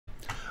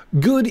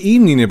Good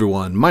evening,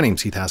 everyone. My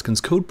name's Heath Haskins,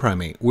 Code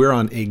Primate. We're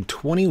on Egg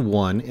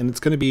 21, and it's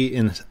going to be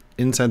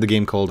inside the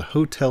game called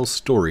Hotel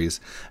Stories.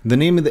 The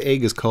name of the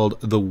egg is called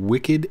the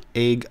Wicked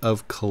Egg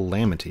of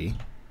Calamity,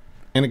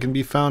 and it can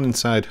be found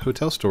inside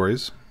Hotel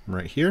Stories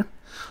right here.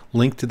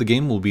 Link to the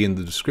game will be in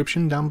the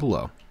description down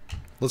below.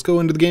 Let's go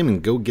into the game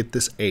and go get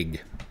this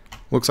egg.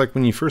 Looks like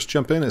when you first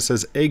jump in, it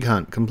says Egg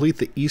Hunt. Complete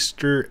the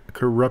Easter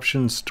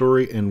corruption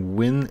story and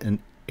win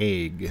an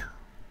egg.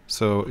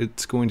 So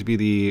it's going to be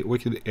the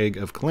Wicked Egg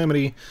of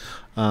Calamity.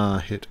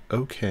 Hit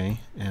OK,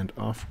 and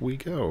off we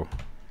go.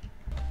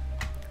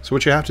 So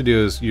what you have to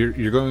do is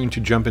you're going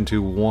to jump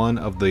into one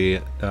of the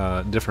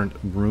different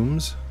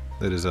rooms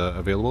that is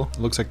available. It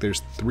looks like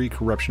there's 3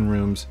 corruption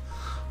rooms.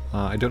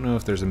 I don't know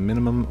if there's a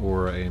minimum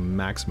or a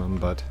maximum,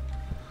 but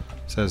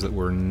it says that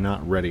we're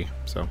not ready.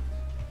 So,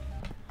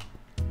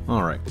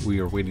 alright, we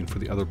are waiting for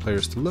the other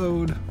players to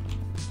load.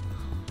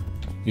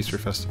 Easter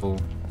Festival.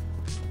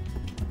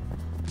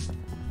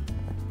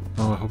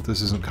 Oh, I hope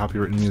this isn't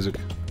copywritten music.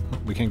 Oh,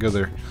 we can't go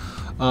there.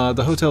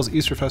 The hotel's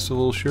Easter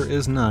Festival sure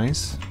is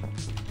nice.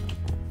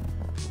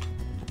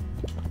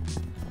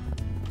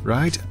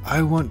 Right?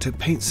 I want to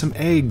paint some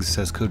eggs,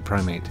 says Code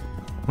Primate.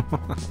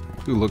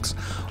 Who looks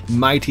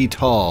mighty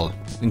tall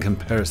in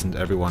comparison to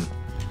everyone.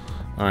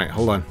 Alright,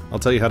 hold on. I'll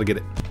tell you how to get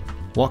it.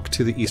 Walk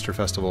to the Easter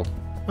Festival.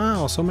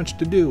 Wow, so much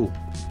to do.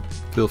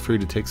 Feel free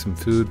to take some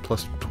food,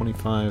 plus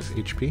 25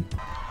 HP.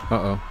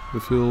 Uh-oh, the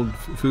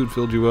food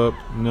filled you up.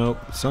 Nope,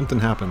 something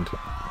happened.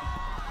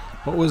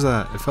 What was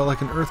that? It felt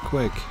like an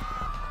earthquake.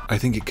 I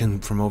think it came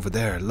from over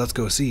there. Let's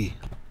go see.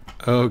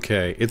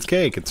 Okay, it's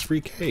cake. It's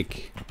free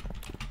cake.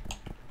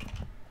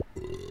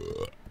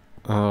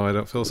 Oh, I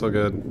don't feel so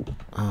good.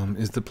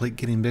 Is the plate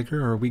getting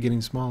bigger or are we getting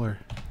smaller?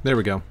 There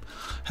we go.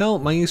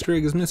 Help, my Easter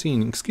egg is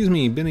missing. Excuse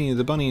me, Benny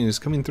the bunny is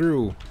coming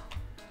through.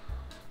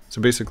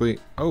 So basically,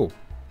 oh,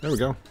 there we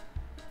go.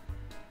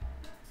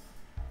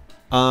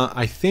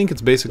 I think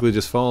it's basically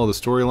just follow the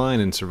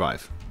storyline and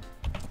survive.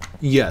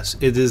 Yes,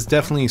 it is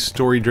definitely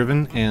story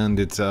driven, and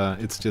it's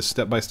just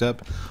step by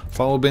step.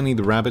 Follow Benny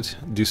the rabbit,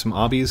 do some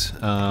obbies,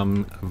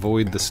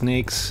 avoid the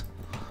snakes,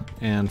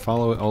 and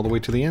follow it all the way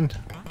to the end.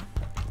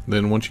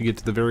 Then once you get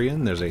to the very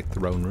end, there's a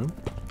throne room.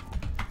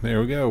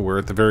 There we go, we're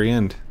at the very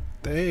end.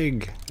 The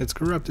egg, it's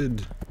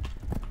corrupted.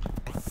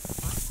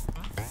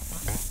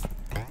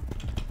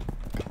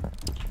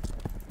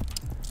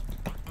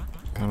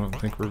 I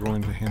don't think we're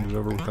going to hand it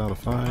over without a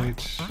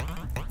fight.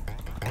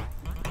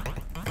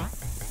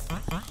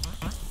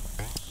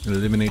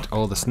 Eliminate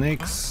all the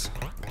snakes.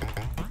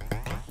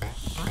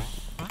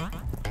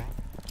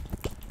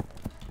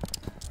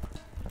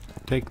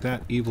 Take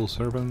that, evil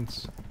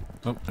servants.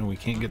 Oh, and we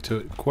can't get to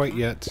it quite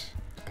yet.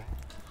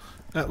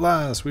 At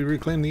last, we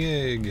reclaim the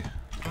egg.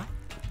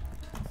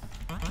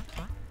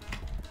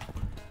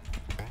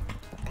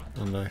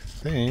 And I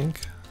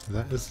think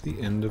that is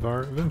the end of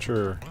our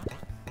adventure.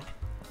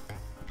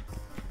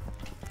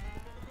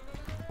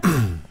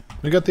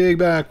 We got the egg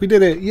back! We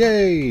did it!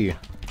 Yay!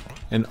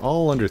 And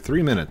all under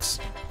 3 minutes.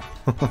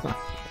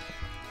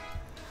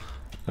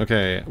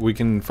 Okay, we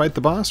can fight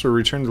the boss or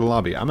return to the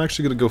lobby. I'm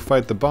actually going to go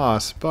fight the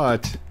boss,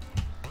 but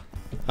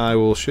I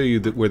will show you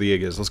where the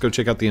egg is. Let's go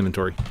check out the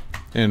inventory.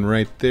 And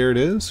right there it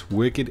is,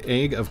 Wicked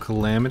Egg of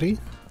Calamity.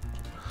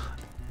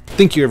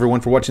 Thank you everyone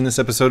for watching this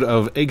episode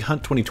of Egg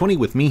Hunt 2020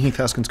 with me, Heath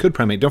Haskins, Code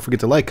Primate. Don't forget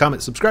to like,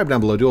 comment, subscribe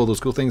down below, do all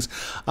those cool things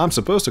I'm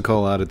supposed to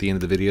call out at the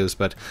end of the videos,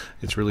 but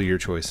it's really your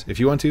choice. If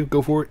you want to,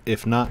 go for it.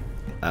 If not,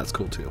 that's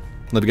cool too.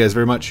 Love you guys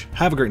very much.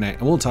 Have a great night,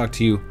 and we'll talk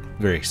to you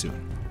very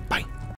soon.